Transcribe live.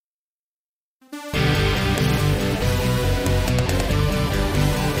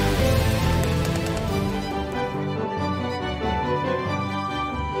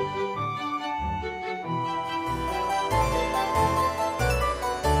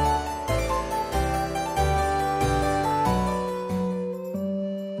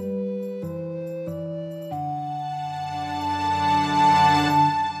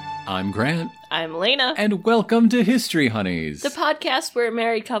I'm Grant. I'm Lena. And welcome to History Honeys, The podcast where a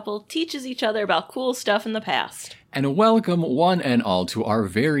married couple teaches each other about cool stuff in the past. And welcome one and all to our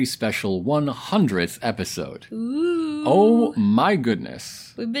very special 100th episode. Ooh. Oh my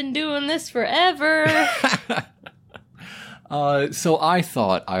goodness. We've been doing this forever. So I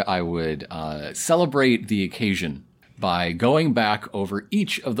thought I would celebrate the occasion by going back over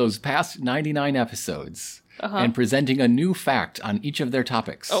each of those past 99 episodes and presenting a new fact on each of their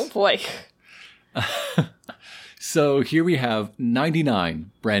topics. Oh boy. So here we have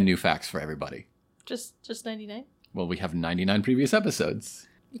 99 brand new facts for everybody. Just 99? Well, we have 99 previous episodes.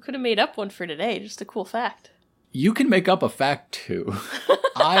 You could have made up one for today, just a cool fact. You can make up a fact too.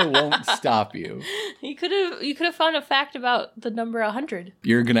 I won't stop you. You could have found a fact about the number 100.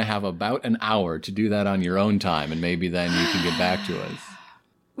 You're going to have about an hour to do that on your own time, and maybe then you can get back to us.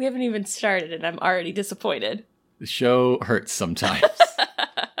 We haven't even started, and I'm already disappointed. The show hurts sometimes.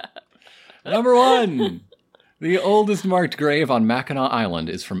 Number 1. The oldest marked grave on Mackinac Island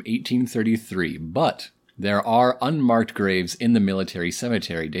is from 1833, but there are unmarked graves in the military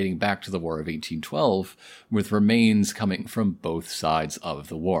cemetery dating back to the War of 1812, with remains coming from both sides of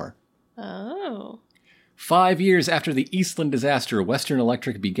the war. Oh. 5 years after the Eastland disaster, Western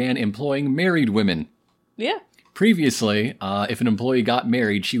Electric began employing married women. Yeah. Previously, if an employee got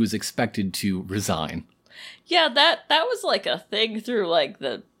married, she was expected to resign. Yeah, that was like a thing through like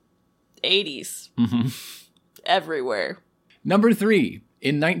the 80s. Mm-hmm. Everywhere. Number 3.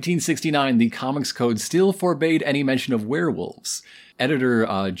 In 1969, the Comics Code still forbade any mention of werewolves.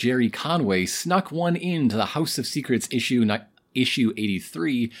 Editor Jerry Conway snuck one into the House of Secrets issue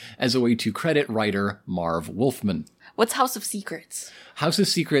 83 as a way to credit writer Marv Wolfman. What's House of Secrets? House of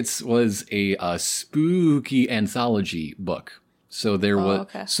Secrets was a spooky anthology book. So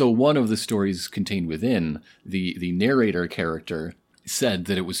so one of the stories contained within the narrator character said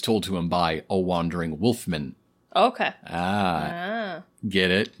that it was told to him by a wandering wolfman. Okay.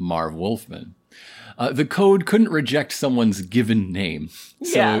 Get it? Marv Wolfman. The code couldn't reject someone's given name,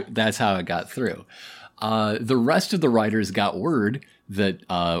 so that's how it got through. The rest of the writers got word that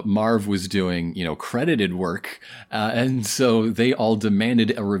Marv was doing, credited work, and so they all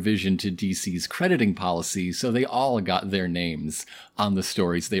demanded a revision to DC's crediting policy, so they all got their names on the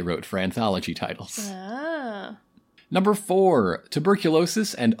stories they wrote for anthology titles. Number 4,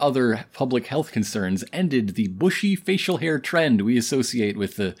 tuberculosis and other public health concerns ended the bushy facial hair trend we associate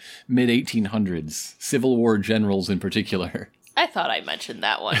with the mid-1800s, Civil War generals in particular. I thought I mentioned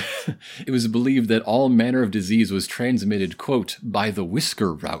that one. It was believed that all manner of disease was transmitted, quote, by the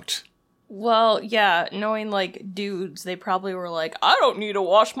whisker route. Well, yeah, knowing, dudes, they probably were like, I don't need to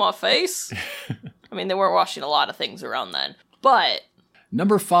wash my face. I mean, they weren't washing a lot of things around then, but...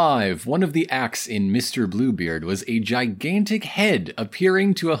 Number 5, one of the acts in Mr. Bluebeard was a gigantic head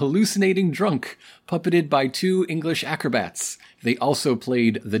appearing to a hallucinating drunk, puppeted by 2 English acrobats. They also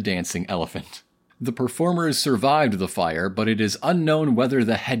played the dancing elephant. The performers survived the fire, but it is unknown whether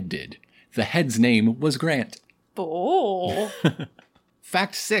the head did. The head's name was Grant. Oh.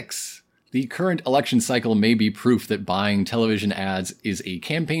 Fact 6. The current election cycle may be proof that buying television ads is a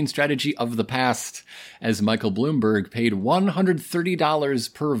campaign strategy of the past, as Michael Bloomberg paid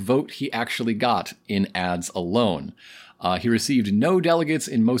 $130 per vote he actually got in ads alone. He received no delegates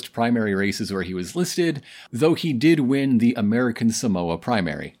in most primary races where he was listed, though he did win the American Samoa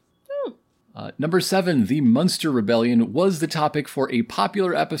primary. Number 7, the Munster Rebellion was the topic for a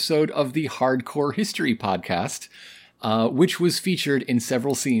popular episode of the Hardcore History podcast, which was featured in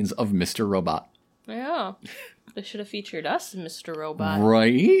several scenes of Mr. Robot. Yeah. They should have featured us, Mr. Robot.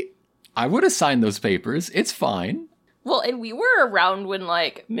 Right? I would have signed those papers. It's fine. Well, and we were around when,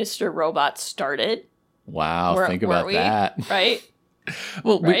 Mr. Robot started. Wow, think about that. Right?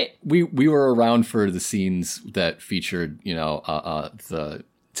 Well, right? we were around for the scenes that featured, the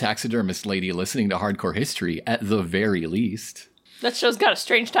taxidermist lady listening to Hardcore History, at the very least. That show's got a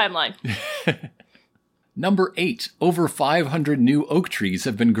strange timeline. Number 8, over 500 new oak trees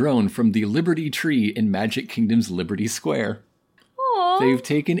have been grown from the Liberty Tree in Magic Kingdom's Liberty Square. Aww. They've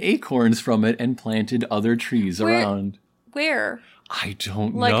taken acorns from it and planted other trees around. Where? I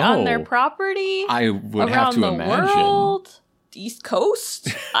don't know. On their property? I would have to imagine. Around the world? East Coast?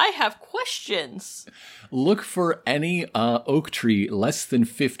 I have questions. Look for any oak tree less than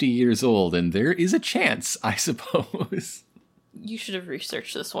 50 years old, and there is a chance, I suppose. You should have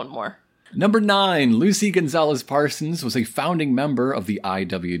researched this one more. Number 9, Lucy Gonzalez Parsons was a founding member of the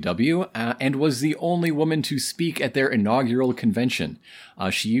IWW and was the only woman to speak at their inaugural convention.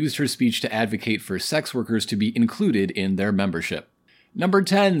 She used her speech to advocate for sex workers to be included in their membership. Number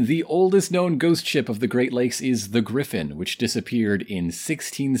 10, the oldest known ghost ship of the Great Lakes is the Griffin, which disappeared in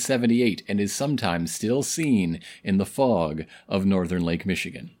 1678 and is sometimes still seen in the fog of northern Lake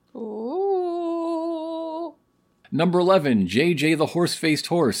Michigan. Ooh. Number 11, JJ the Horse-Faced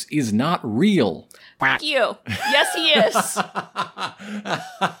Horse is not real. Fuck you. Yes, he is.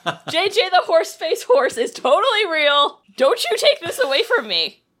 JJ the Horse-Faced Horse is totally real. Don't you take this away from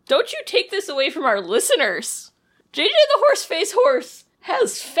me. Don't you take this away from our listeners. JJ the Horse-Faced Horse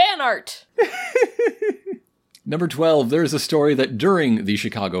has fan art. Number 12, there's a story that during the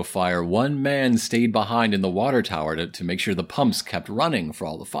Chicago fire, one man stayed behind in the water tower to make sure the pumps kept running for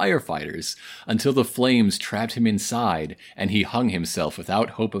all the firefighters until the flames trapped him inside and he hung himself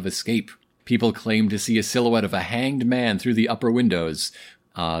without hope of escape. People claimed to see a silhouette of a hanged man through the upper windows.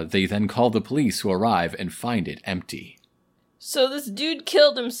 They then called the police, who arrive and find it empty. So this dude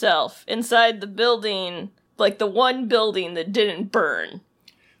killed himself inside the building, like the one building that didn't burn.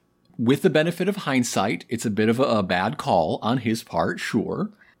 With the benefit of hindsight, it's a bit of a bad call on his part,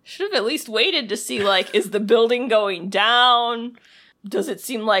 sure. Should have at least waited to see, like, is the building going down? Does it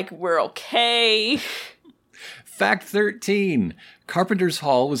seem like we're okay? Fact 13. Carpenter's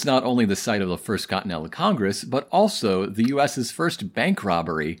Hall was not only the site of the First Continental Congress, but also the U.S.'s first bank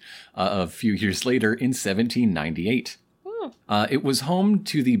robbery a few years later in 1798. It was home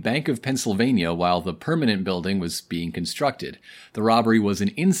to the Bank of Pennsylvania while the permanent building was being constructed. The robbery was an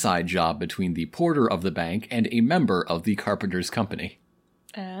inside job between the porter of the bank and a member of the Carpenters Company.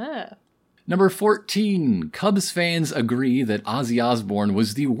 Number 14. Cubs fans agree that Ozzy Osbourne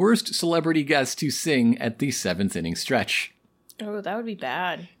was the worst celebrity guest to sing at the 7th inning stretch. Oh, that would be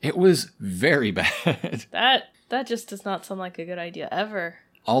bad. It was very bad. That just does not sound like a good idea ever.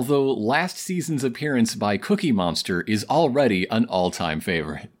 Although last season's appearance by Cookie Monster is already an all-time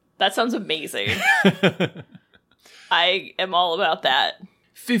favorite. That sounds amazing. I am all about that.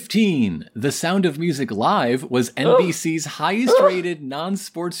 15. The Sound of Music Live was NBC's highest-rated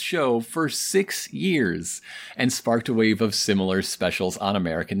non-sports show for 6 years and sparked a wave of similar specials on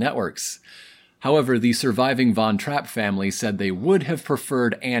American networks. However, the surviving Von Trapp family said they would have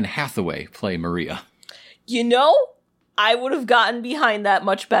preferred Anne Hathaway play Maria. You know, I would have gotten behind that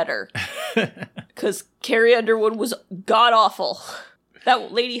much better. Because Carrie Underwood was god-awful.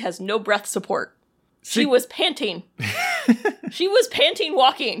 That lady has no breath support. She was panting. She was panting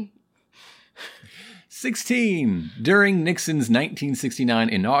walking. 16. During Nixon's 1969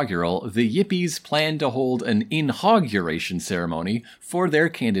 inaugural, the Yippies planned to hold an inauguration ceremony for their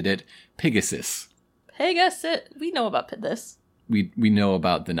candidate, Pegasus. Pegasus? We know about this. We know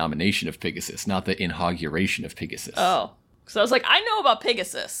about the nomination of Pegasus, not the inauguration of Pegasus. Oh. So I was like, I know about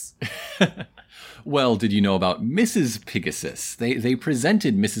Pegasus. Well, did you know about Mrs. Pegasus? They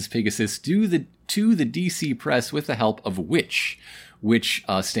presented Mrs. Pegasus to the DC press with the help of WITCH, which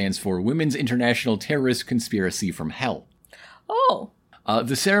stands for Women's International Terrorist Conspiracy from Hell. Oh.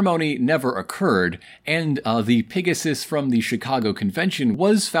 The ceremony never occurred, and the Pegasus from the Chicago Convention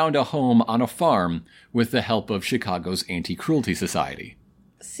was found a home on a farm with the help of Chicago's Anti-Cruelty Society.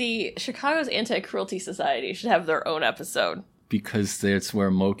 See, Chicago's Anti-Cruelty Society should have their own episode. Because that's where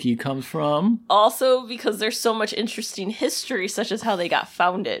Moki comes from? Also because there's so much interesting history, such as how they got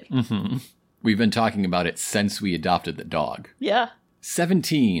founded. Mm-hmm. We've been talking about it since we adopted the dog. Yeah.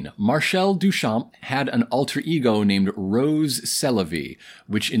 17. Marcel Duchamp had an alter ego named Rose Celavy,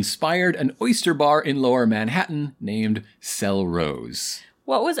 which inspired an oyster bar in Lower Manhattan named Cell Rose.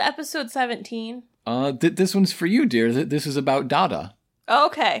 What was episode 17? This one's for you, dear. This is about Dada.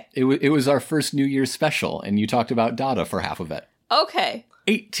 Okay. It was our first New Year's special, and you talked about Dada for half of it. Okay.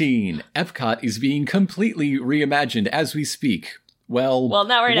 18. Epcot is being completely reimagined as we speak. Well,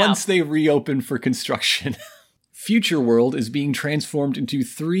 not right now. Once they reopen for construction. Future World is being transformed into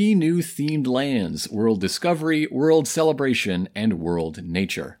 3 new themed lands: World Discovery, World Celebration, and World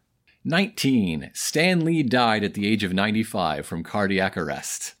Nature. 19. Stan Lee died at the age of 95 from cardiac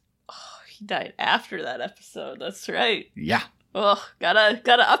arrest. Oh, he died after that episode. That's right. Yeah. Ugh, gotta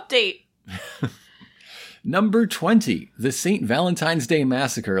update. Number 20. The St. Valentine's Day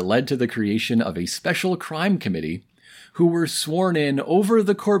Massacre led to the creation of a special crime committee who were sworn in over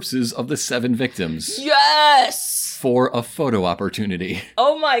the corpses of the 7 victims. Yes! For a photo opportunity.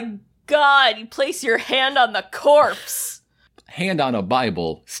 Oh my god, you place your hand on the corpse. Hand on a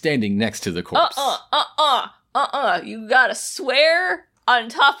Bible, standing next to the corpse. You gotta swear on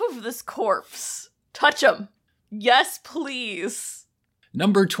top of this corpse. Touch him. Yes, please.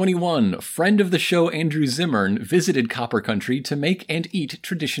 Number 21. Friend of the show Andrew Zimmern visited Copper Country to make and eat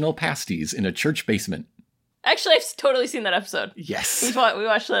traditional pasties in a church basement. Actually, I've totally seen that episode. Yes. We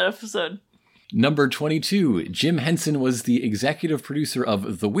watched that episode. Number 22, Jim Henson was the executive producer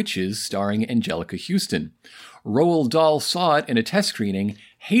of The Witches, starring Angelica Houston. Roald Dahl saw it in a test screening,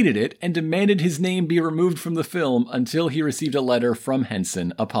 hated it, and demanded his name be removed from the film until he received a letter from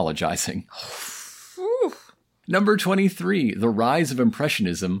Henson apologizing. Number 23, the rise of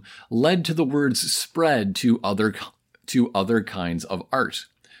Impressionism led to the words spread to other kinds of art.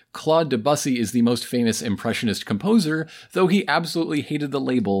 Claude Debussy is the most famous Impressionist composer, though he absolutely hated the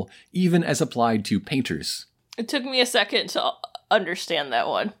label, even as applied to painters. It took me a second to understand that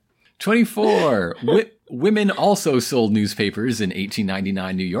one. 24. Women also sold newspapers in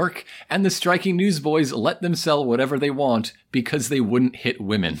 1899 New York, and the striking newsboys let them sell whatever they want because they wouldn't hit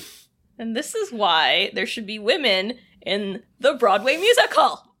women. And this is why there should be women in the Broadway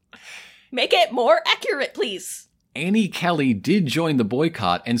musical. Make it more accurate, please. Annie Kelly did join the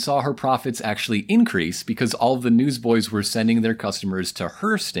boycott and saw her profits actually increase because all of the newsboys were sending their customers to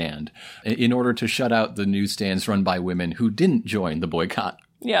her stand in order to shut out the newsstands run by women who didn't join the boycott.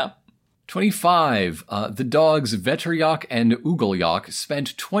 Yeah. 25. The dogs Veteryak and Ugolyak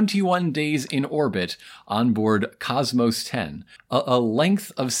spent 21 days in orbit on board Cosmos 10, a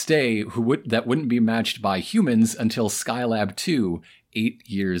length of stay that wouldn't be matched by humans until Skylab 2, 8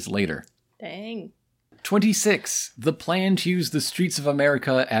 years later. Dang. 26. The plan to use the streets of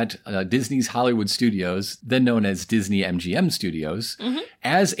America at Disney's Hollywood Studios, then known as Disney MGM Studios,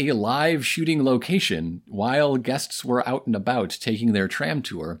 as a live shooting location while guests were out and about taking their tram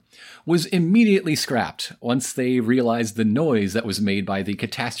tour, was immediately scrapped once they realized the noise that was made by the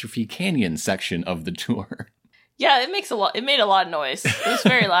Catastrophe Canyon section of the tour. Yeah, it made a lot of noise. It was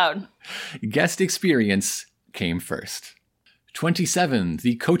very loud. Guest experience came first. 27.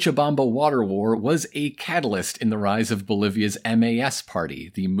 The Cochabamba Water War was a catalyst in the rise of Bolivia's MAS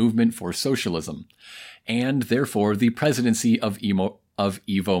party, the Movement for Socialism, and therefore the presidency of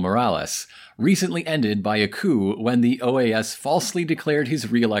Evo Morales, recently ended by a coup when the OAS falsely declared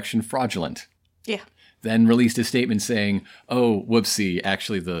his re-election fraudulent. Yeah. Then released a statement saying, oh, whoopsie,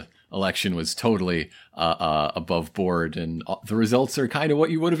 actually the election was totally above board, and the results are kind of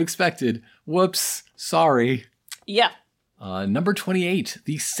what you would have expected. Whoops, sorry. Yeah. Number 28,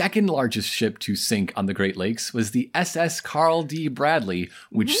 the second largest ship to sink on the Great Lakes was the SS Carl D. Bradley,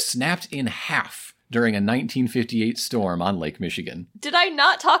 which snapped in half during a 1958 storm on Lake Michigan. Did I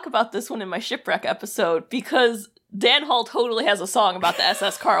not talk about this one in my shipwreck episode? Because Dan Hall totally has a song about the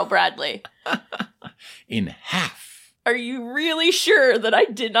SS Carl Bradley. In half. Are you really sure that I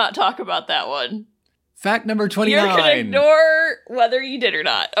did not talk about that one? Fact number 29. You're going to ignore whether you did or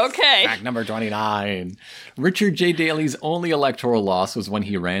not. Okay. Fact number 29. Richard J. Daley's only electoral loss was when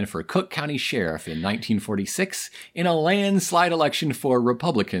he ran for Cook County Sheriff in 1946 in a landslide election for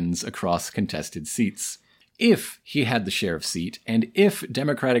Republicans across contested seats. If he had the sheriff's seat, and if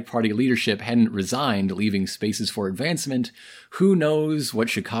Democratic Party leadership hadn't resigned, leaving spaces for advancement, who knows what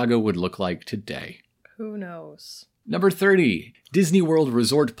Chicago would look like today? Who knows? Number 30. Disney World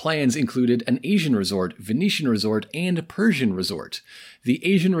resort plans included an Asian resort, Venetian resort, and Persian resort. The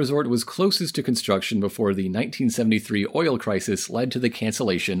Asian resort was closest to construction before the 1973 oil crisis led to the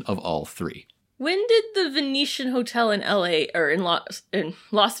cancellation of all three. When did the Venetian Hotel in LA, or in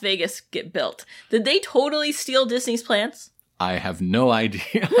Las Vegas, get built? Did they totally steal Disney's plans? I have no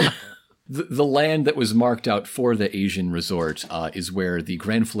idea. The land that was marked out for the Asian resort is where the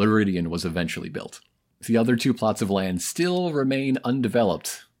Grand Floridian was eventually built. The other two plots of land still remain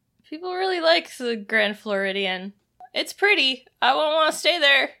undeveloped. People really like the Grand Floridian. It's pretty. I wouldn't want to stay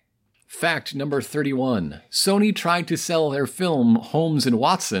there. Fact number 31. Sony tried to sell their film Holmes &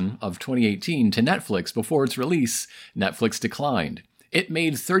 Watson of 2018 to Netflix before its release. Netflix declined. It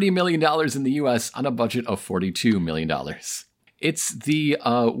made $30 million in the US on a budget of $42 million. It's the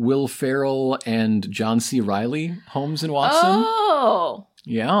Will Ferrell and John C. Reilly Holmes & Watson. Oh!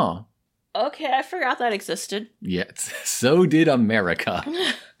 Yeah. Okay, I forgot that existed. Yes, so did America.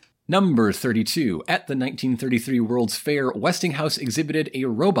 Number 32. At the 1933 World's Fair, Westinghouse exhibited a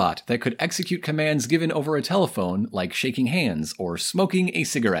robot that could execute commands given over a telephone, like shaking hands or smoking a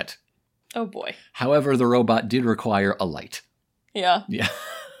cigarette. Oh boy. However, the robot did require a light. Yeah. Yeah.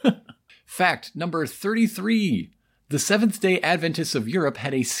 Fact number 33. The Seventh-day Adventists of Europe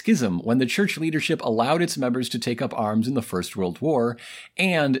had a schism when the church leadership allowed its members to take up arms in the First World War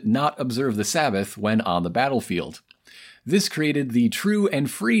and not observe the Sabbath when on the battlefield. This created the True and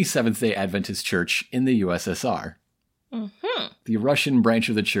Free Seventh-day Adventist Church in the USSR. Mm-hmm. The Russian branch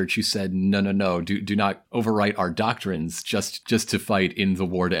of the church who said, no, do not overwrite our doctrines just to fight in the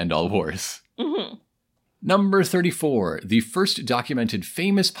war to end all wars. Mm-hmm. Number 34. The first documented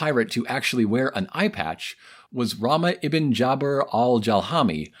famous pirate to actually wear an eye patch was Rama ibn Jabir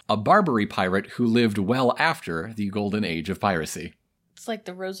al-Jalhami, a Barbary pirate who lived well after the golden age of piracy. It's like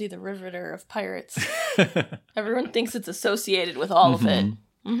the Rosie the Riveter of pirates. Everyone thinks it's associated with all of it.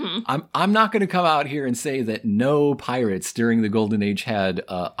 Mm-hmm. I'm not going to come out here and say that no pirates during the Golden Age had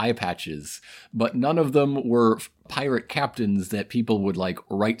eye patches, but none of them were pirate captains that people would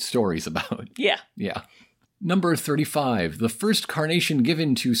write stories about. Yeah. Yeah. Number 35. The first carnation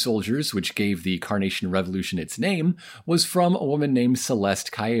given to soldiers, which gave the Carnation Revolution its name, was from a woman named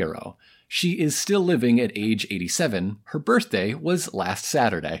Celeste Cairo. She is still living at age 87. Her birthday was last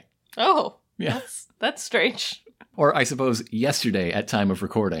Saturday. Oh, yeah. That's strange. Or I suppose yesterday at time of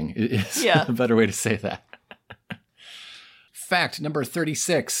recording is a better way to say that. Fact number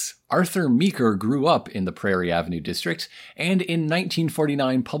 36. Arthur Meeker grew up in the Prairie Avenue district and in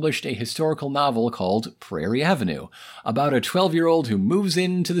 1949 published a historical novel called Prairie Avenue about a 12-year-old who moves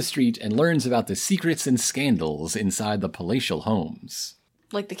into the street and learns about the secrets and scandals inside the palatial homes.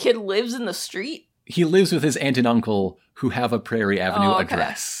 Like the kid lives in the street? He lives with his aunt and uncle who have a Prairie Avenue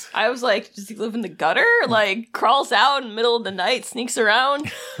address. I was like, does he live in the gutter? Crawls out in the middle of the night, sneaks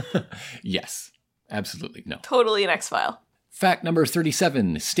around? Yes. Absolutely. No. Totally an X-File. Fact number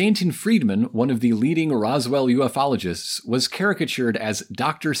 37. Stanton Friedman, one of the leading Roswell ufologists, was caricatured as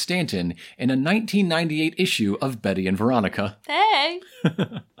Dr. Stanton in a 1998 issue of Betty and Veronica. Hey!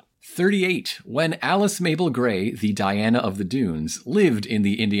 38. When Alice Mabel Gray, the Diana of the Dunes, lived in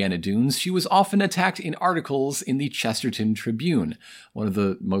the Indiana Dunes, she was often attacked in articles in the Chesterton Tribune, one of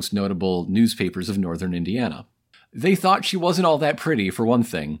the most notable newspapers of northern Indiana. They thought she wasn't all that pretty, for one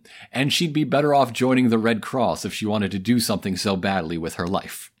thing, and she'd be better off joining the Red Cross if she wanted to do something so badly with her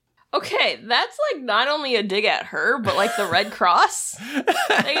life. Okay, that's not only a dig at her, but the Red Cross.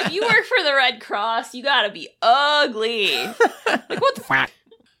 If you work for the Red Cross, you gotta be ugly. What the fuck?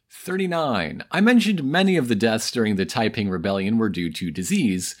 39. I mentioned many of the deaths during the Taiping Rebellion were due to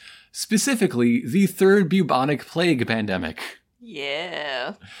disease, specifically the third bubonic plague pandemic.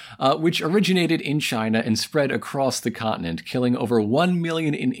 Yeah. Which originated in China and spread across the continent, killing over 1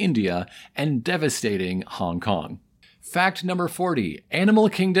 million in India and devastating Hong Kong. Fact number 40. Animal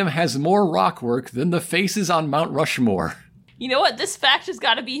Kingdom has more rock work than the faces on Mount Rushmore. You know what? This fact has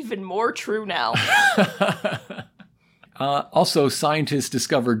got to be even more true now. Also, scientists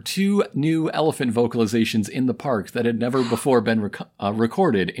discovered 2 new elephant vocalizations in the park that had never before been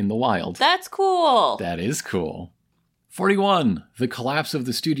recorded in the wild. That's cool. That is cool. 41. The collapse of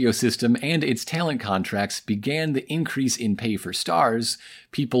the studio system and its talent contracts began the increase in pay for stars,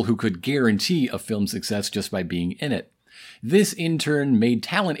 people who could guarantee a film's success just by being in it. This, in turn, made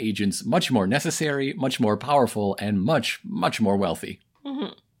talent agents much more necessary, much more powerful, and much, much more wealthy.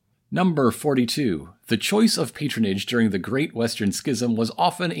 Mm-hmm. Number 42. The choice of patronage during the Great Western Schism was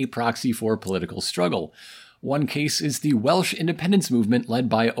often a proxy for political struggle. One case is the Welsh independence movement led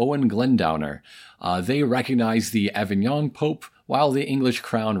by Owen Glendower. They recognized the Avignon Pope, while the English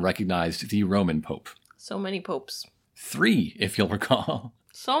crown recognized the Roman Pope. So many popes. 3, if you'll recall.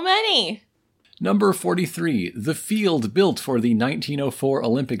 So many! Number 43. The field built for the 1904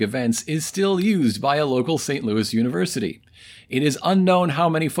 Olympic events is still used by a local St. Louis university. It is unknown how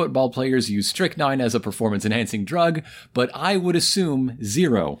many football players use strychnine as a performance-enhancing drug, but I would assume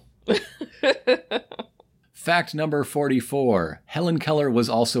 0. Fact number 44. Helen Keller was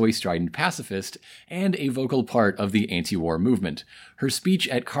also a strident pacifist and a vocal part of the anti-war movement. Her speech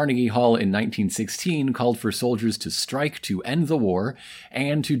at Carnegie Hall in 1916 called for soldiers to strike to end the war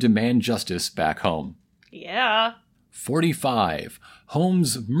and to demand justice back home. Yeah. 45.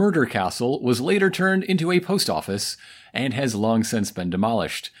 Holmes' murder castle was later turned into a post office and has long since been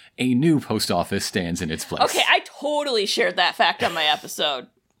demolished. A new post office stands in its place. Okay, I totally shared that fact on my episode.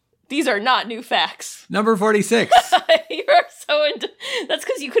 These are not new facts. Number 46. You are so into... That's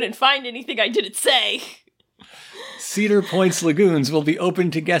because you couldn't find anything I didn't say. Cedar Point's lagoons will be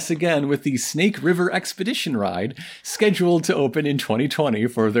open to guests again with the Snake River Expedition Ride, scheduled to open in 2020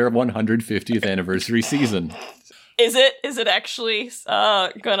 for their 150th anniversary season. Is it actually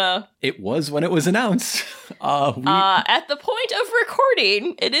gonna... It was when it was announced. At the point of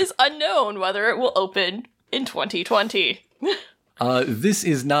recording, it is unknown whether it will open in 2020. This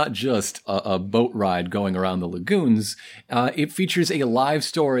is not just a boat ride going around the lagoons. It features a live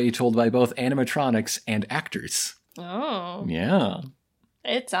story told by both animatronics and actors. Oh. Yeah.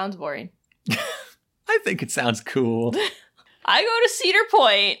 It sounds boring. I think it sounds cool. I go to Cedar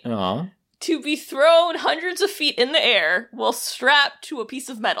Point to be thrown hundreds of feet in the air while strapped to a piece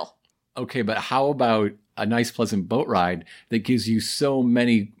of metal. Okay, but how about a nice, pleasant boat ride that gives you so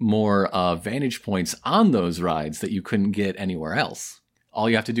many more vantage points on those rides that you couldn't get anywhere else? All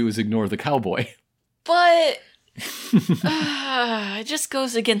you have to do is ignore the cowboy. But it just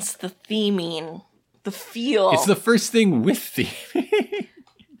goes against the theming, the feel. It's the first thing with theme.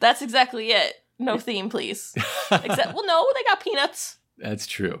 That's exactly it. No theme, please. Except, well, no, they got peanuts. That's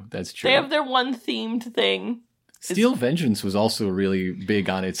true. They have their one themed thing. Steel Vengeance was also really big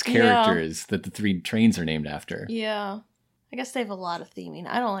on its characters that the 3 trains are named after. Yeah. I guess they have a lot of theming.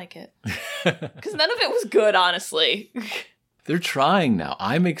 I don't like it. Because none of it was good, honestly. They're trying now.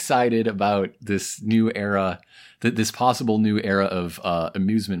 I'm excited about this new era, this possible new era of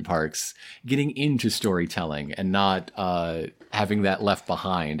amusement parks getting into storytelling and not having that left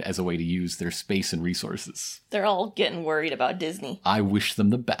behind as a way to use their space and resources. They're all getting worried about Disney. I wish them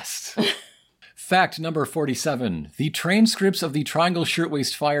the best. Fact number 47. The transcripts of the Triangle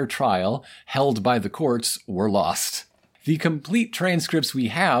Shirtwaist Fire trial held by the courts were lost. The complete transcripts we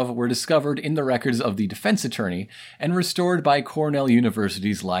have were discovered in the records of the defense attorney and restored by Cornell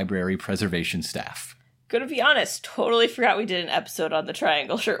University's library preservation staff. Gonna be honest, totally forgot we did an episode on the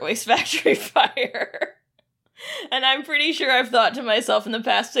Triangle Shirtwaist Factory fire. And I'm pretty sure I've thought to myself in the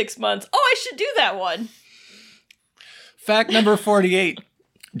past 6 months, I should do that one. Fact number 48.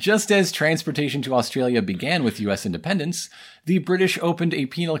 Just as transportation to Australia began with U.S. independence, the British opened a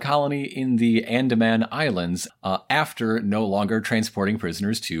penal colony in the Andaman Islands after no longer transporting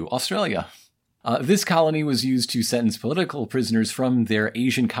prisoners to Australia. This colony was used to sentence political prisoners from their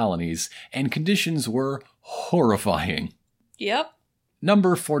Asian colonies, and conditions were horrifying. Yep.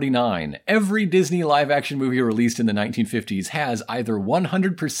 Number 49. Every Disney live-action movie released in the 1950s has either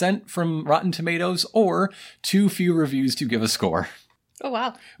 100% from Rotten Tomatoes or too few reviews to give a score. Oh,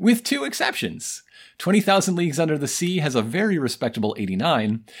 wow. With 2 exceptions. 20,000 Leagues Under the Sea has a very respectable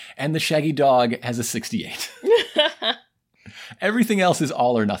 89, and The Shaggy Dog has a 68. Everything else is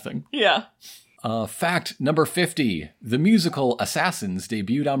all or nothing. Yeah. Fact number 50. The musical Assassins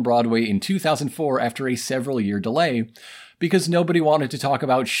debuted on Broadway in 2004 after a several-year delay because nobody wanted to talk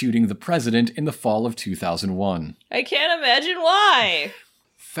about shooting the president in the fall of 2001. I can't imagine why.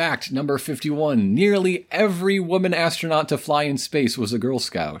 Fact number 51. Nearly every woman astronaut to fly in space was a Girl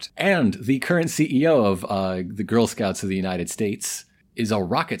Scout. And the current CEO of the Girl Scouts of the United States is a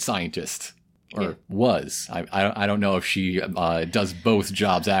rocket scientist. Or was. I don't know if she does both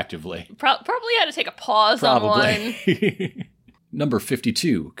jobs actively. Probably had to take a pause on one. Number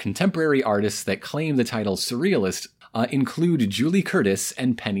 52. Contemporary artists that claim the title Surrealist include Julie Curtis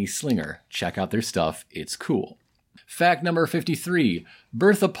and Penny Slinger. Check out their stuff. It's cool. Fact number 53.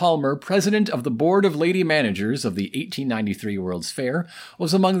 Bertha Palmer, president of the Board of Lady Managers of the 1893 World's Fair,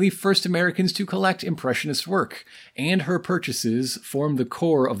 was among the first Americans to collect Impressionist work, and her purchases form the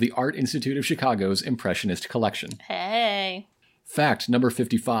core of the Art Institute of Chicago's Impressionist collection. Hey. Fact number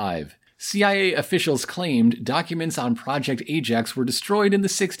 55. CIA officials claimed documents on Project Ajax were destroyed in the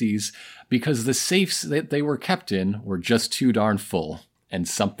 60s because the safes that they were kept in were just too darn full, and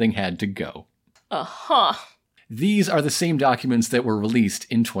something had to go. Uh-huh. These are the same documents that were released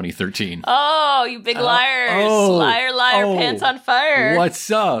in 2013. Oh, you big liars. Liar, pants on fire.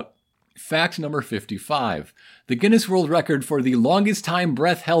 What's up? Fact number 55. The Guinness World Record for the longest time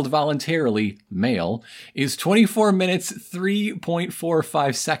breath held voluntarily, male, is 24 minutes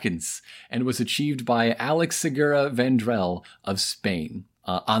 3.45 seconds and was achieved by Alex Segura Vendrell of Spain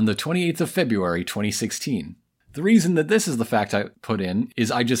on the 28th of February 2016. The reason that this is the fact I put in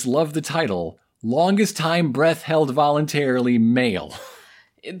is I just love the title, Longest time breath held voluntarily, male.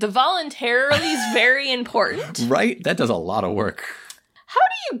 The voluntarily is very important. Right? That does a lot of work. How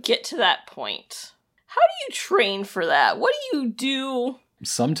do you get to that point? How do you train for that? What do you do?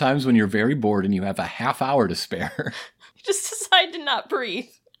 Sometimes when you're very bored and you have a half hour to spare. You just decide to not breathe.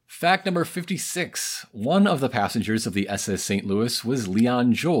 Fact number 56. One of the passengers of the SS St. Louis was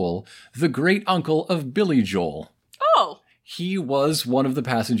Leon Joel, the great uncle of Billy Joel. Oh. He was one of the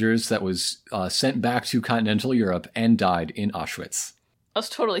passengers that was sent back to continental Europe and died in Auschwitz. I was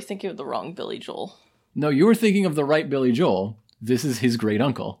totally thinking of the wrong Billy Joel. No, you were thinking of the right Billy Joel. This is his great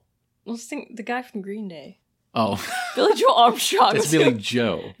uncle. Let's think the guy from Green Day. Oh. Billy Joel Armstrong. That's Billy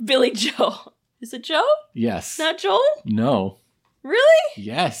Joe. Billy Joe. Is it Joe? Yes. Not Joel? No. Really?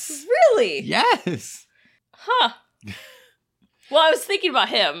 Yes. Really? Yes. Huh. Well, I was thinking about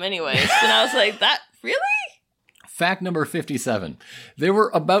him anyways, and I was like, that, really? Fact number 57. There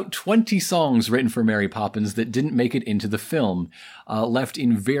were about 20 songs written for Mary Poppins that didn't make it into the film, left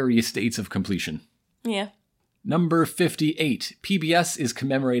in various states of completion. Yeah. Number 58, PBS is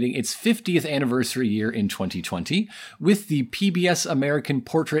commemorating its 50th anniversary year in 2020 with the PBS American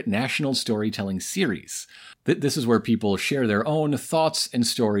Portrait National Storytelling Series. This is where people share their own thoughts and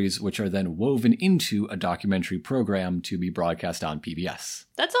stories, which are then woven into a documentary program to be broadcast on PBS.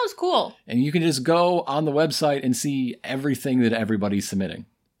 That sounds cool. And you can just go on the website and see everything that everybody's submitting.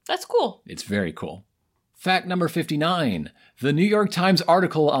 That's cool. It's very cool. Fact number 59. The New York Times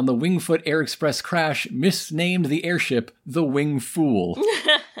article on the Wingfoot Air Express crash misnamed the airship the Wing Fool.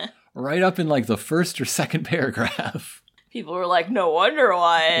 Right up in like the first or second paragraph. People were like, no wonder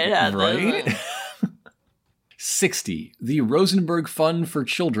why it had right? 60. The Rosenberg Fund for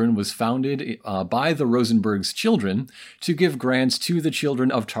Children was founded by the Rosenberg's children to give grants to the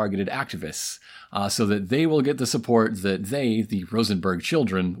children of targeted activists. So that they will get the support that they, the Rosenberg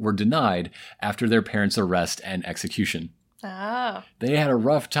children, were denied after their parents' arrest and execution. Ah. They had a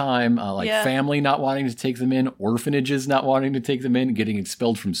rough time, family not wanting to take them in, orphanages not wanting to take them in, getting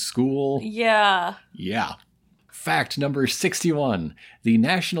expelled from school. Yeah. Yeah. Fact number 61. The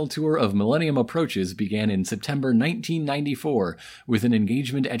national tour of Millennium Approaches began in September 1994 with an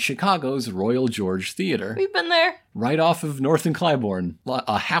engagement at Chicago's Royal George Theater. We've been there. Right off of North and Clybourne,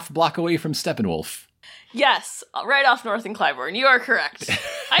 a half block away from Steppenwolf. Yes, right off North and Clybourne. You are correct.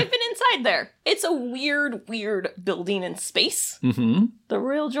 I've been inside there. It's a weird building in space. Mm-hmm. The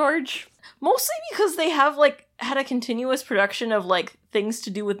Royal George. Mostly because they have, had a continuous production of, things to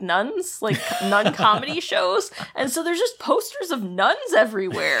do with nuns, nun comedy shows. And so there's just posters of nuns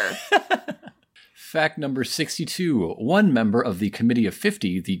everywhere. Fact number 62. One member of the Committee of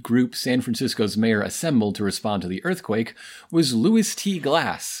 50, the group San Francisco's mayor assembled to respond to the earthquake, was Louis T.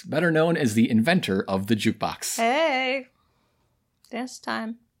 Glass, better known as the inventor of the jukebox. Hey. Dance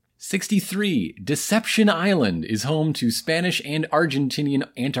time. 63. Deception Island is home to Spanish and Argentinian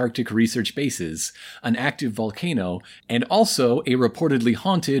Antarctic research bases, an active volcano, and also a reportedly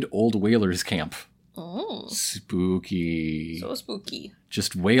haunted old whalers camp. Oh. Spooky. So spooky.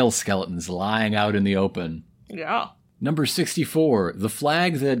 Just whale skeletons lying out in the open. Yeah. Number 64. The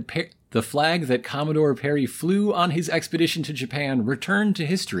flag that Commodore Perry flew on his expedition to Japan returned to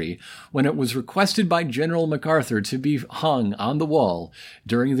history when it was requested by General MacArthur to be hung on the wall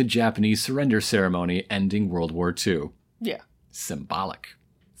during the Japanese surrender ceremony ending World War II. Yeah. Symbolic.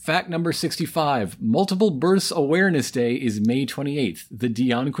 Fact number 65. Multiple Births Awareness Day is May 28th, the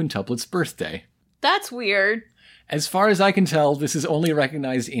Dion Quintuplet's birthday. That's weird. As far as I can tell, this is only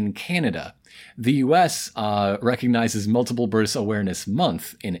recognized in Canada. The U.S. Recognizes Multiple Births Awareness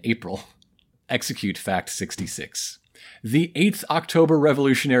Month in April. Execute fact 66. The 8th October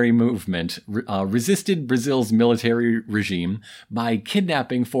Revolutionary Movement resisted Brazil's military regime by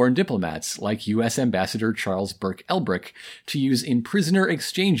kidnapping foreign diplomats like U.S. Ambassador Charles Burke Elbrick to use in prisoner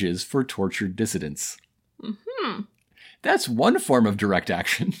exchanges for tortured dissidents. Mm-hmm. That's one form of direct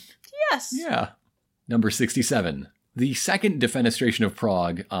action. Yes. Yeah. Number 67. The second defenestration of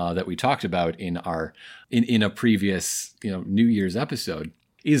Prague that we talked about in a previous New Year's episode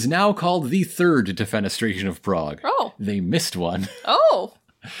is now called the third defenestration of Prague. Oh. They missed one. Oh.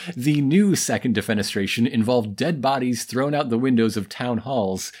 The new second defenestration involved dead bodies thrown out the windows of town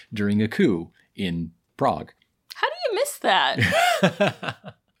halls during a coup in Prague. How do you miss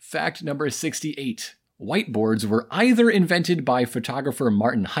that? Fact number 68. Whiteboards were either invented by photographer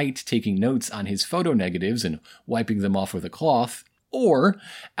Martin Height taking notes on his photo negatives and wiping them off with a cloth, or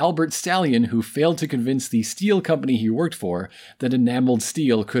Albert Stallion, who failed to convince the steel company he worked for that enameled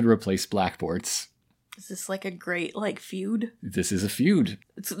steel could replace blackboards. Is this a great, feud? This is a feud.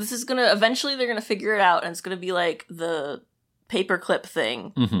 This is eventually they're gonna figure it out, and it's gonna be like the paperclip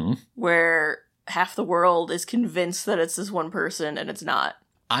thing, mm-hmm. where half the world is convinced that it's this one person, and it's not.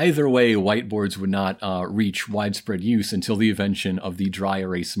 Either way, whiteboards would not reach widespread use until the invention of the dry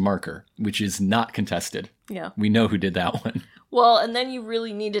erase marker, which is not contested. Yeah. We know who did that one. Well, and then you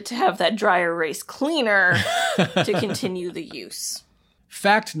really needed to have that dry erase cleaner to continue the use.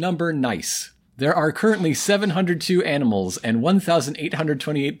 Fact number nice. There are currently 702 animals and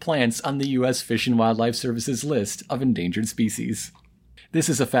 1,828 plants on the U.S. Fish and Wildlife Service's list of endangered species. This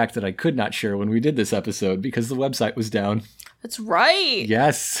is a fact that I could not share when we did this episode because the website was down. That's right.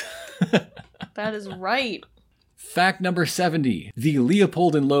 Yes. That is right. Fact number 70. The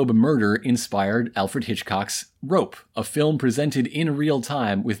Leopold and Loeb murder inspired Alfred Hitchcock's Rope, a film presented in real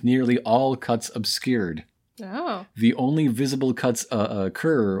time with nearly all cuts obscured. Oh. The only visible cuts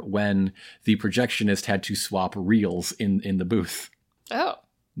occur when the projectionist had to swap reels in the booth. Oh.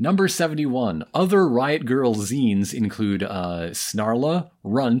 Number 71. Other Riot Girl zines include Snarla,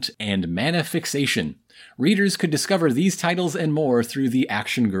 Runt, and Mana Fixation. Readers could discover these titles and more through the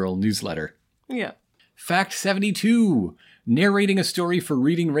Action Girl newsletter. Yeah. Fact 72. Narrating a story for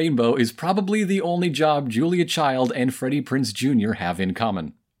Reading Rainbow is probably the only job Julia Child and Freddie Prinze Jr. have in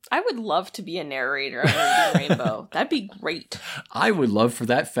common. I would love to be a narrator on Reading Rainbow. That'd be great. I would love for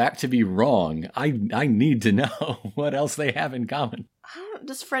that fact to be wrong. I need to know what else they have in common.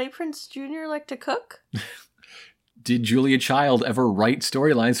 Does Freddie Prinze Jr. like to cook? Did Julia Child ever write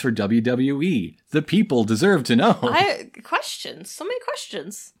storylines for WWE? The people deserve to know. Questions. So many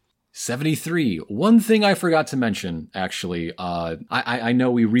questions. 73. One thing I forgot to mention, actually. I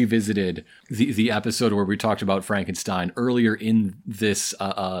know we revisited the episode where we talked about Frankenstein earlier in this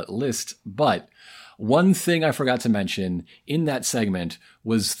list, but one thing I forgot to mention in that segment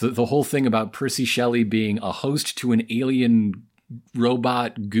was the whole thing about Percy Shelley being a host to an alien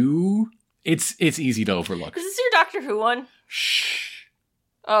robot goo. It's easy to overlook. Is this your Doctor Who one? Shh.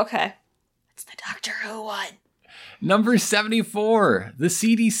 Okay. It's the Doctor Who one. Number 74. The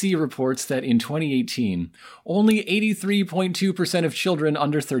CDC reports that in 2018, only 83.2% of children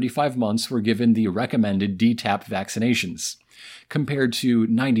under 35 months were given the recommended DTaP vaccinations, compared to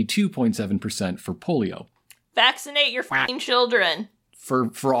 92.7% for polio. Vaccinate your f***ing children.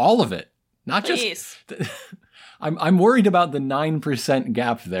 For all of it. Not Please. Just... I'm worried about the 9%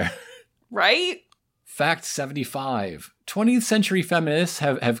 gap there. Right? Fact 75. 20th century feminists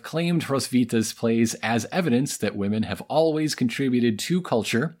have claimed Roswitha's plays as evidence that women have always contributed to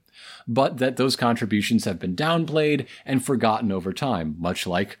culture, but that those contributions have been downplayed and forgotten over time, much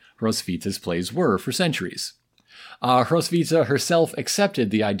like Roswitha's plays were for centuries. Roswitha herself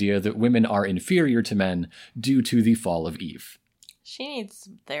accepted the idea that women are inferior to men due to the fall of Eve. She needs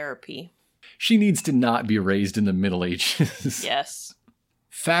some therapy. She needs to not be raised in the Middle Ages. Yes.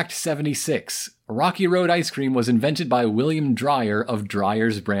 Fact 76. Rocky Road ice cream was invented by William Dreyer of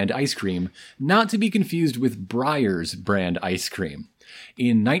Dreyer's brand ice cream, not to be confused with Breyer's brand ice cream,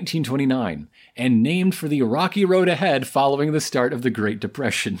 in 1929, and named for the rocky road ahead following the start of the Great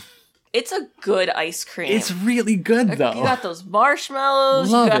Depression. It's a good ice cream. It's really good, though. You got those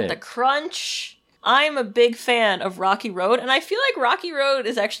marshmallows, Love you got it. the crunch. I'm a big fan of Rocky Road, and I feel like Rocky Road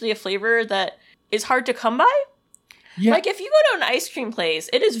is actually a flavor that is hard to come by. Yeah. Like, if you go to an ice cream place,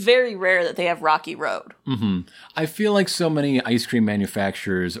 it is very rare that they have Rocky Road. Mm-hmm. I feel like so many ice cream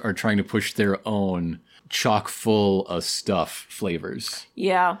manufacturers are trying to push their own chock full of stuff flavors.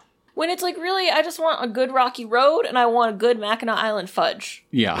 Yeah. When it's like, really, I just want a good Rocky Road, and I want a good Mackinac Island fudge.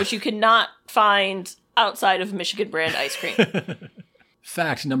 Yeah. Which you cannot find outside of Michigan brand ice cream.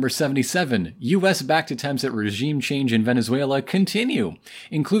 Fact number 77. U.S.-backed attempts at regime change in Venezuela continue,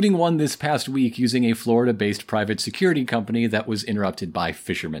 including one this past week using a Florida-based private security company that was interrupted by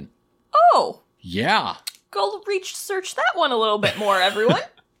fishermen. Oh! Yeah! Go search that one a little bit more, everyone.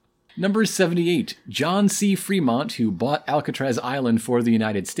 Number 78. John C. Fremont, who bought Alcatraz Island for the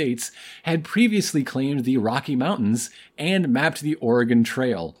United States, had previously claimed the Rocky Mountains and mapped the Oregon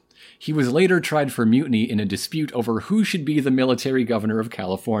Trail. He was later tried for mutiny in a dispute over who should be the military governor of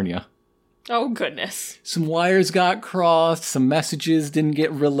California. Oh, goodness. Some wires got crossed, some messages didn't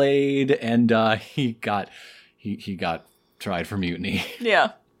get relayed, and he got tried for mutiny.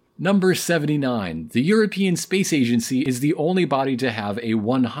 Yeah. Number 79. The European Space Agency is the only body to have a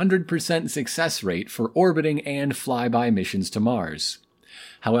 100% success rate for orbiting and flyby missions to Mars.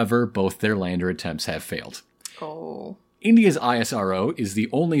 However, both their lander attempts have failed. Oh. India's ISRO is the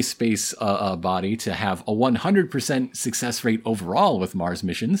only space body to have a 100% success rate overall with Mars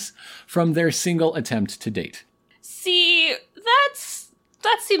missions from their single attempt to date. See,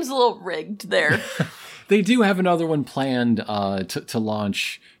 that seems a little rigged there. They do have another one planned to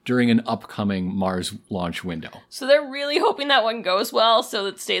launch during an upcoming Mars launch window. So they're really hoping that one goes well so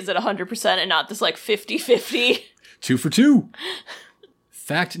it stays at 100% and not this like 50-50. 2 for 2.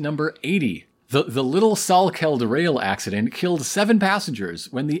 Fact number 80. The Little Salkeld rail accident killed 7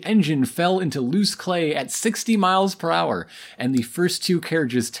 passengers when the engine fell into loose clay at 60 miles per hour and the first 2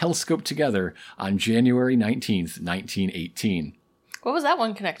 carriages telescoped together on January 19th, 1918. What was that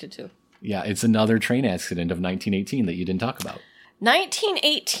one connected to? Yeah, it's another train accident of 1918 that you didn't talk about.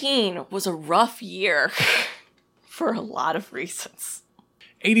 1918 was a rough year for a lot of reasons.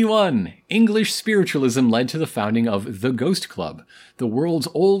 81. English spiritualism led to the founding of the Ghost Club, the world's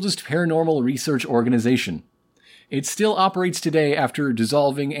oldest paranormal research organization. It still operates today after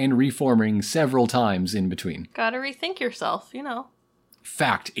dissolving and reforming several times in between. Gotta rethink yourself, you know.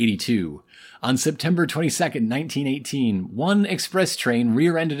 Fact 82. On September 22nd, 1918, one express train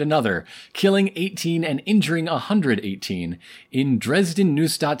rear-ended another, killing 18 and injuring 118 in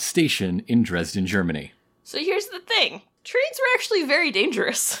Dresden-Neustadt station in Dresden, Germany. So here's the thing. Trains were actually very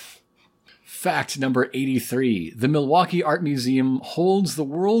dangerous. Fact number 83. The Milwaukee Art Museum holds the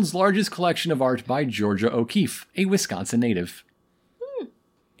world's largest collection of art by Georgia O'Keeffe, a Wisconsin native.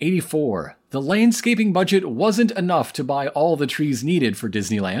 84. The landscaping budget wasn't enough to buy all the trees needed for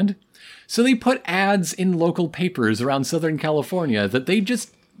Disneyland, so they put ads in local papers around Southern California that they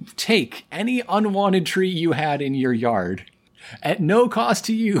just take any unwanted tree you had in your yard at no cost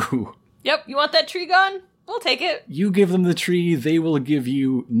to you. Yep, you want that tree gone? We'll take it. You give them the tree, they will give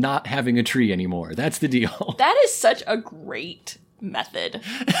you not having a tree anymore. That's the deal. That is such a great method.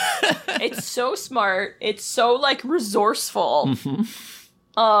 It's so smart. It's so, like, resourceful.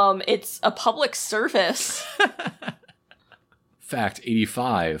 Mm-hmm. It's a public service. Fact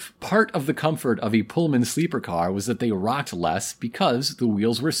 85. Part of the comfort of a Pullman sleeper car was that they rocked less because the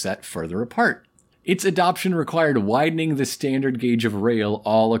wheels were set further apart. Its adoption required widening the standard gauge of rail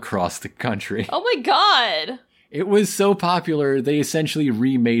all across the country. Oh my god! It was so popular, they essentially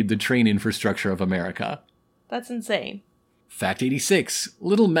remade the train infrastructure of America. That's insane. Fact 86.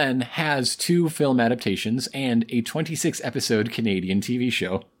 Little Men has 2 film adaptations and a 26-episode Canadian TV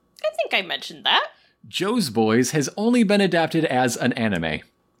show. I think I mentioned that. Joe's Boys has only been adapted as an anime.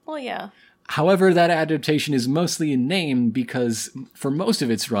 Well, yeah. However, that adaptation is mostly in name because for most of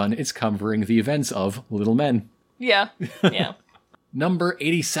its run, it's covering the events of Little Men. Yeah, yeah. Number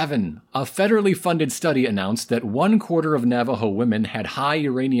 87. A federally funded study announced that 1/4 of Navajo women had high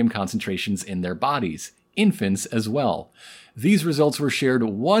uranium concentrations in their bodies, infants as well. These results were shared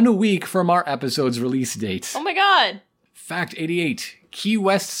 1 week from our episode's release date. Oh my god! Fact 88. Key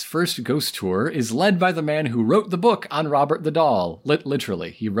West's first ghost tour is led by the man who wrote the book on Robert the Doll.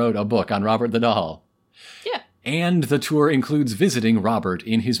 Literally, he wrote a book on Robert the Doll. Yeah. And the tour includes visiting Robert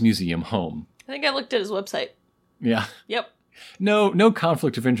in his museum home. I think I looked at his website. Yeah. Yep. No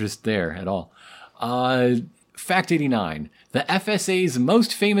conflict of interest there at all. Fact 89. The FSA's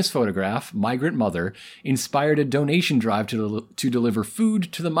most famous photograph, Migrant Mother, inspired a donation drive to deliver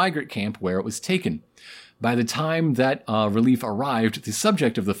food to the migrant camp where it was taken. By the time that relief arrived, the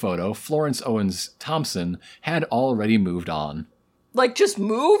subject of the photo, Florence Owens Thompson, had already moved on. Like, just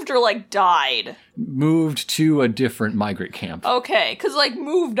moved or, like, died? Moved to a different migrant camp. Okay, because, like,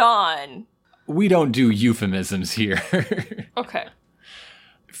 moved on. We don't do euphemisms here. Okay.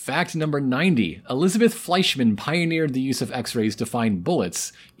 Fact number 90. Elizabeth Fleischmann pioneered the use of X-rays to find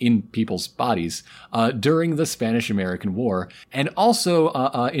bullets in people's bodies during the Spanish-American War, and also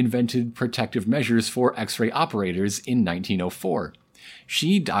invented protective measures for X-ray operators in 1904.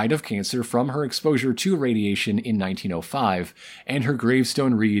 She died of cancer from her exposure to radiation in 1905, and her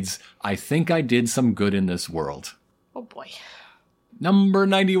gravestone reads, "I think I did some good in this world." Oh boy. Number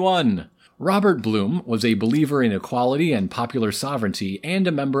 91. Robert Blum was a believer in equality and popular sovereignty and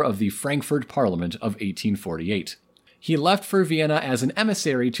a member of the Frankfurt Parliament of 1848. He left for Vienna as an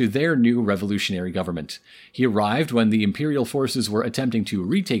emissary to their new revolutionary government. He arrived when the imperial forces were attempting to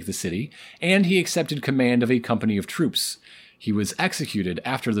retake the city, and he accepted command of a company of troops. He was executed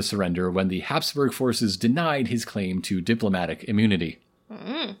after the surrender when the Habsburg forces denied his claim to diplomatic immunity.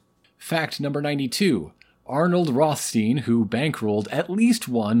 Fact number 92. Arnold Rothstein, who bankrolled at least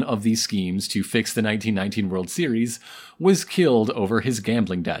one of these schemes to fix the 1919 World Series, was killed over his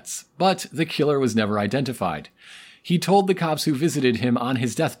gambling debts, but the killer was never identified. He told the cops who visited him on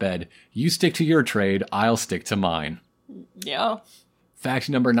his deathbed, "You stick to your trade, I'll stick to mine." Yeah. Fact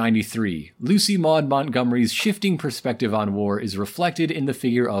number 93. Lucy Maud Montgomery's shifting perspective on war is reflected in the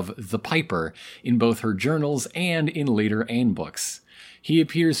figure of the Piper in both her journals and in later Anne books. He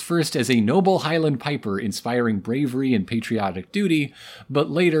appears first as a noble Highland piper inspiring bravery and patriotic duty, but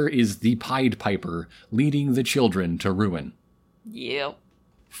later is the Pied Piper, leading the children to ruin. Yep.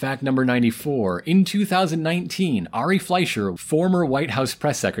 Fact number 94. In 2019, Ari Fleischer, former White House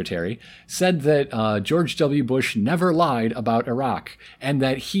press secretary, said that George W. Bush never lied about Iraq, and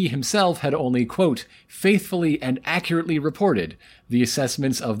that he himself had only, quote, faithfully and accurately reported the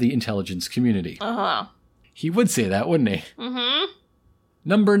assessments of the intelligence community. Uh-huh. He would say that, wouldn't he? Mm-hmm.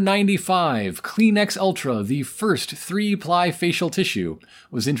 Number 95, Kleenex Ultra, the first 3-ply facial tissue,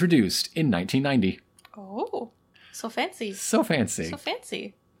 was introduced in 1990. Oh, so fancy. So fancy. So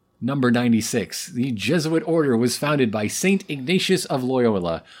fancy. Number 96, the Jesuit order was founded by Saint Ignatius of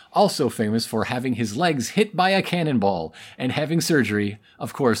Loyola, also famous for having his legs hit by a cannonball and having surgery,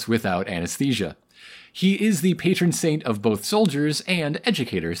 of course without anesthesia. He is the patron saint of both soldiers and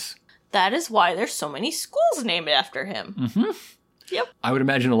educators. That is why there's so many schools named after him. Mm-hmm. Yep. I would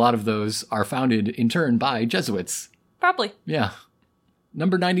imagine a lot of those are founded in turn by Jesuits. Probably. Yeah.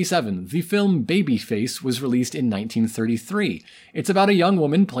 Number 97. The film Babyface was released in 1933. It's about a young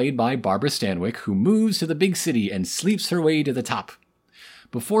woman played by Barbara Stanwyck who moves to the big city and sleeps her way to the top.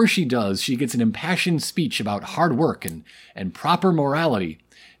 Before she does, she gets an impassioned speech about hard work and proper morality.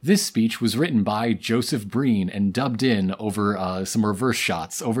 This speech was written by Joseph Breen and dubbed in over some reverse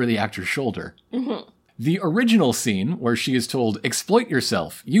shots over the actor's shoulder. Mm-hmm. The original scene, where she is told, exploit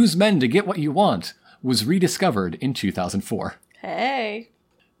yourself, use men to get what you want, was rediscovered in 2004. Hey.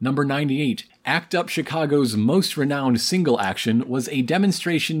 Number 98. ACT UP Chicago's most renowned single action was a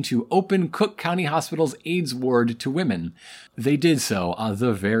demonstration to open Cook County Hospital's AIDS ward to women. They did so on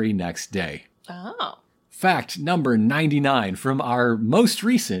the very next day. Oh. Fact number 99 from our most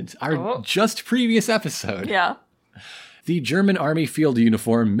recent, just previous episode. Yeah. The German Army field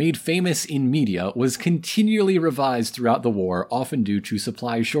uniform, made famous in media, was continually revised throughout the war, often due to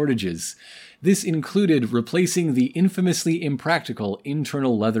supply shortages. This included replacing the infamously impractical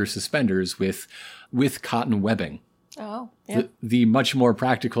internal leather suspenders with cotton webbing. Oh, yeah. The much more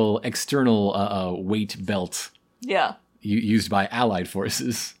practical external weight belt. Yeah. Used by Allied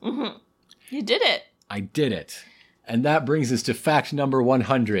forces. Mm-hmm. You did it. I did it. And that brings us to fact number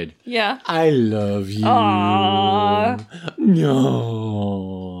 100. Yeah. I love you. Aww.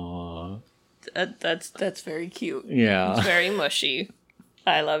 No. That's very cute. Yeah. It's very mushy.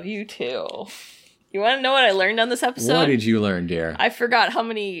 I love you too. You want to know what I learned on this episode? What did you learn, dear? I forgot how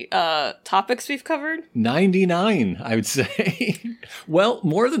many topics we've covered. 99, I would say. Well,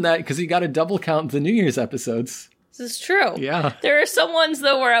 more than that, because you got to double count the New Year's episodes. This is true. Yeah. There are some ones,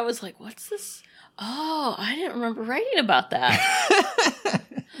 though, where I was like, what's this? Oh, I didn't remember writing about that.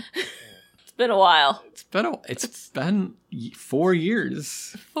 It's been a while. It's been 4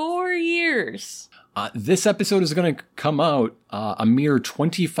 years. 4 years. This episode is going to come out a mere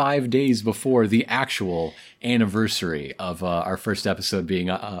 25 days before the actual anniversary of our first episode being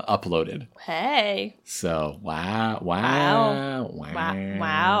uploaded. Hey. So, wow.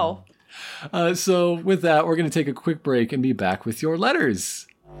 So with that, we're going to take a quick break and be back with your letters.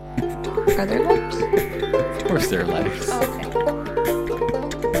 Are there letters? Of course there are letters. Oh, okay.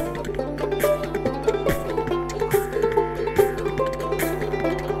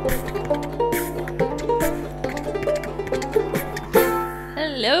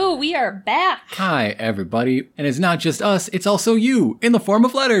 Hello, we are back. Hi, everybody. And it's not just us, it's also you, in the form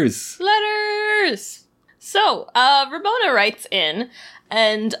of letters. Letters! So, Ramona writes in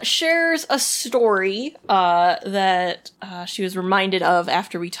and shares a story that she was reminded of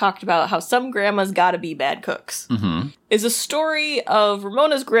after we talked about how some grandmas gotta be bad cooks. Mm-hmm. Is a story of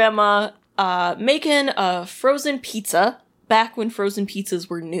Ramona's grandma making a frozen pizza back when frozen pizzas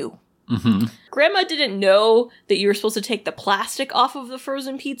were new. Mm-hmm. Grandma didn't know that you were supposed to take the plastic off of the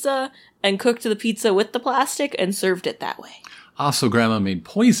frozen pizza and cooked the pizza with the plastic and served it that way. Also, Grandma made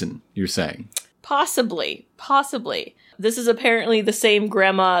poison, you're saying? Possibly. This is apparently the same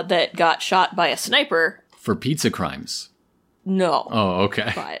grandma that got shot by a sniper. For pizza crimes? No. Oh,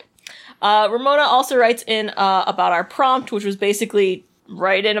 okay. But Ramona also writes in about our prompt, which was basically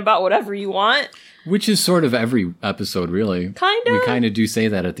write in about whatever you want. Which is sort of every episode, really. Kind of. We kind of do say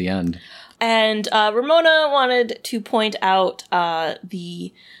that at the end. And Ramona wanted to point out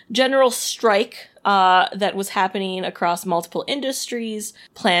the general strike that was happening across multiple industries,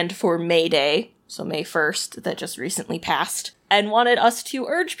 planned for May Day, so May 1st, that just recently passed, and wanted us to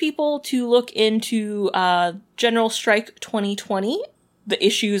urge people to look into General Strike 2020. The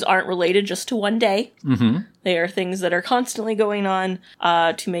issues aren't related just to one day. Mm-hmm. They are things that are constantly going on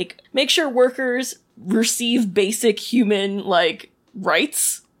to make sure workers receive basic human,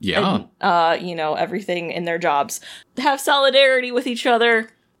 rights. Yeah. And, everything in their jobs. Have solidarity with each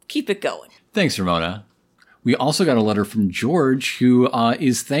other. Keep it going. Thanks, Ramona. We also got a letter from George, who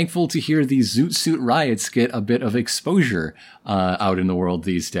is thankful to hear the Zoot Suit riots get a bit of exposure out in the world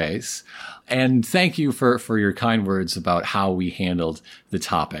these days. And thank you for your kind words about how we handled the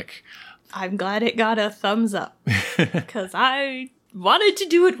topic. I'm glad it got a thumbs up, because I wanted to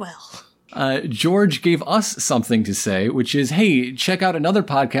do it well. George gave us something to say, which is, hey, check out another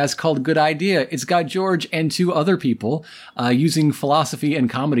podcast called Good Idea. It's got George and 2 other people using philosophy and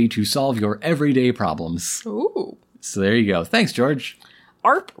comedy to solve your everyday problems. Ooh. So there you go. Thanks, George.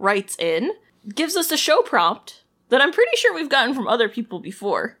 ARP writes in, gives us a show prompt that I'm pretty sure we've gotten from other people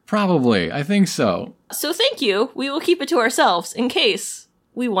before. Probably. I think so. So thank you. We will keep it to ourselves in case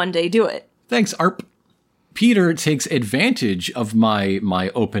we one day do it. Thanks, ARP. Peter takes advantage of my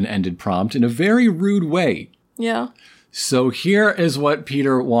open-ended prompt in a very rude way. Yeah. So here is what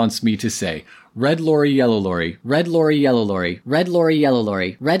Peter wants me to say. Red lorry, yellow lorry. Red lorry, yellow lorry. Red lorry, yellow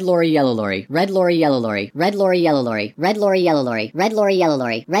lorry. Red lorry, yellow lorry. Red lorry, yellow lorry. Red lorry, yellow lorry. Red lorry, yellow lorry. Red lorry, yellow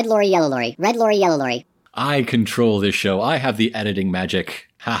lorry. Red lorry, yellow lorry. Red lorry, yellow lorry. I control this show. I have the editing magic.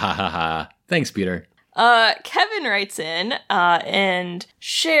 Ha ha ha ha. Thanks, Peter. Kevin writes in and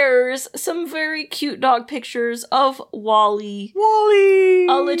shares some very cute dog pictures of Wally. Wally!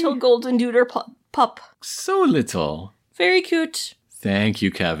 A little golden doodle pup. So little. Very cute. Thank you,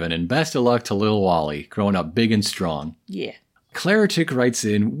 Kevin, and best of luck to little Wally, growing up big and strong. Yeah. Claretic writes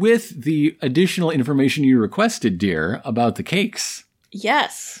in with the additional information you requested, dear, about the cakes.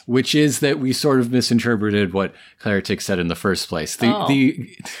 Yes. Which is that we sort of misinterpreted what Claretic said in the first place.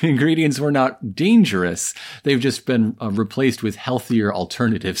 The ingredients were not dangerous. They've just been replaced with healthier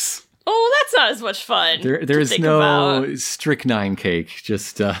alternatives. Oh, that's not as much fun. There's no strychnine cake.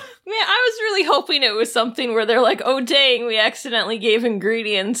 Just, Man, I was really hoping it was something where they're like, oh, dang, we accidentally gave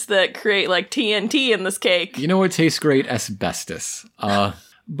ingredients that create, like, TNT in this cake. You know what tastes great? Asbestos.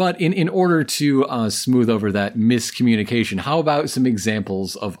 But in order to smooth over that miscommunication, how about some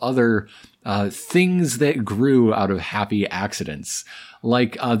examples of other things that grew out of happy accidents?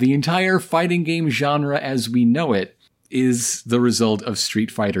 Like the entire fighting game genre as we know it is the result of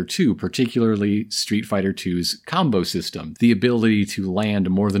Street Fighter II, particularly Street Fighter II's combo system, the ability to land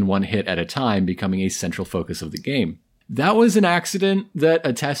more than one hit at a time becoming a central focus of the game. That was an accident that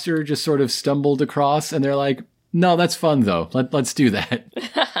a tester just sort of stumbled across, and they're like, no, that's fun, though. Let's do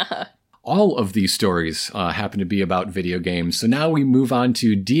that. All of these stories happen to be about video games. So now we move on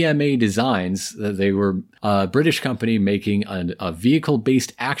to DMA Designs. They were a British company making a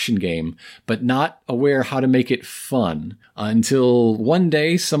vehicle-based action game, but not aware how to make it fun. Until one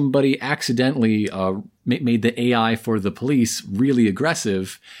day, somebody accidentally made the AI for the police really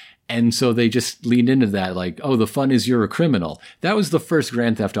aggressive. And so they just leaned into that, like, oh, the fun is you're a criminal. That was the first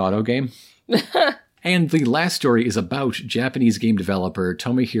Grand Theft Auto game. And the last story is about Japanese game developer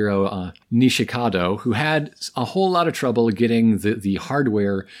Tomohiro Nishikado, who had a whole lot of trouble getting the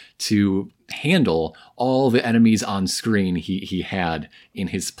hardware to handle all the enemies on screen he had in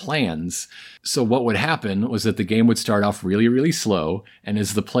his plans. So what would happen was that the game would start off really, really slow, and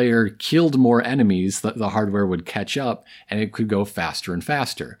as the player killed more enemies, the hardware would catch up, and it could go faster and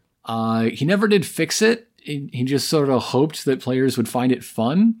faster. He never did fix it. He just sort of hoped that players would find it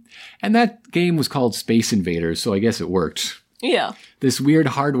fun. And that game was called Space Invaders, so I guess it worked. Yeah. This weird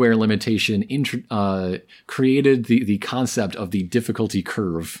hardware limitation created the concept of the difficulty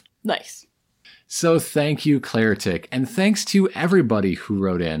curve. Nice. So thank you, Claretic, and thanks to everybody who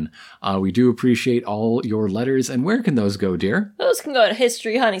wrote in. We do appreciate all your letters, and where can those go, dear? Those can go to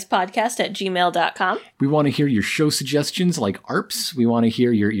historyhoneyspodcast@gmail.com. We want to hear your show suggestions like ARPs. We want to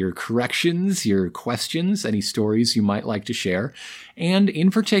hear your corrections, your questions, any stories you might like to share, and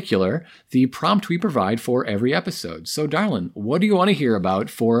in particular, the prompt we provide for every episode. So, darling, what do you want to hear about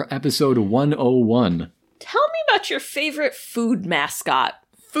for episode 101? Tell me about your favorite food mascot.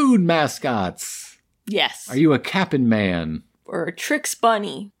 Food mascots. Yes. Are you a Cap'n Man? Or a Trix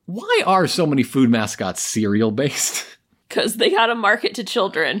Bunny? Why are so many food mascots cereal-based? Because they gotta market to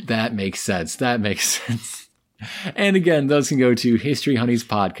children. That makes sense. And again, those can go to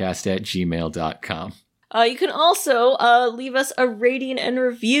historyhoneyspodcast@gmail.com. You can also leave us a rating and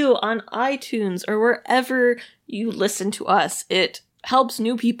review on iTunes or wherever you listen to us. It helps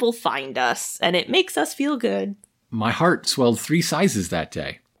new people find us, and it makes us feel good. My heart swelled 3 sizes that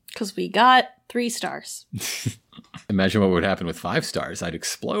day. Because we got 3 stars. Imagine what would happen with 5 stars. I'd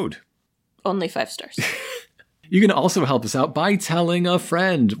explode. Only 5 stars. You can also help us out by telling a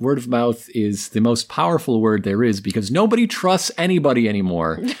friend. Word of mouth is the most powerful word there is because nobody trusts anybody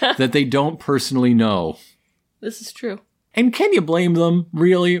anymore that they don't personally know. This is true. And can you blame them?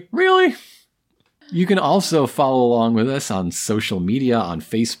 Really? Really? You can also follow along with us on social media, on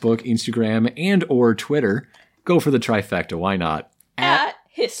Facebook, Instagram, and or Twitter. Go for the trifecta, why not? At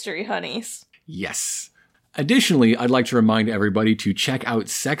History Honeys. Yes. Additionally, I'd like to remind everybody to check out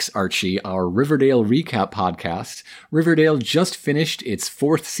Sex Archie, our Riverdale recap podcast. Riverdale just finished its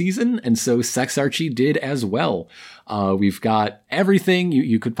 4th season, and so Sex Archie did as well. We've got everything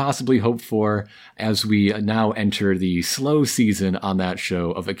you could possibly hope for as we now enter the slow season on that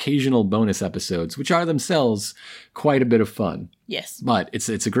show of occasional bonus episodes, which are themselves quite a bit of fun. Yes. But it's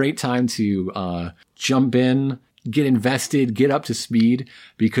a great time to jump in, get invested, get up to speed,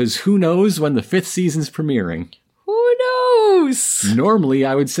 because who knows when the 5th season's premiering. Who knows? Normally,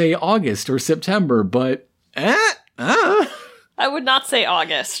 I would say August or September, but I would not say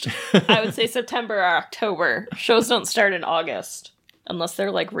August. I would say September or October. Shows don't start in August, unless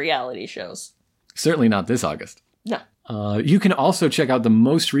they're like reality shows. Certainly not this August. No. You can also check out the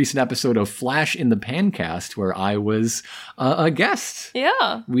most recent episode of Flash in the Pancast, where I was a guest.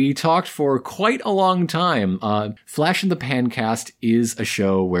 Yeah. We talked for quite a long time. Flash in the Pancast is a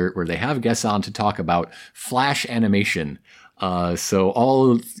show where they have guests on to talk about Flash animation. So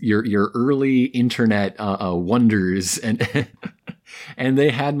all your early internet wonders, and and they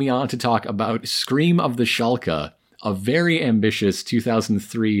had me on to talk about Scream of the Shalka, a very ambitious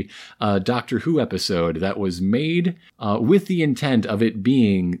 2003 Doctor Who episode that was made with the intent of it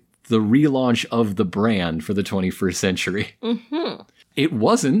being the relaunch of the brand for the 21st century. Mm-hmm. It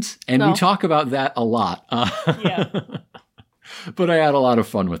wasn't, and we talk about that a lot. Yeah. But I had a lot of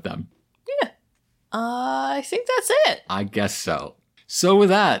fun with them. Yeah. I think that's it. I guess so. So with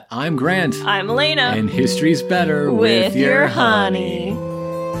that, I'm Grant. I'm Elena. And history's better with your honey.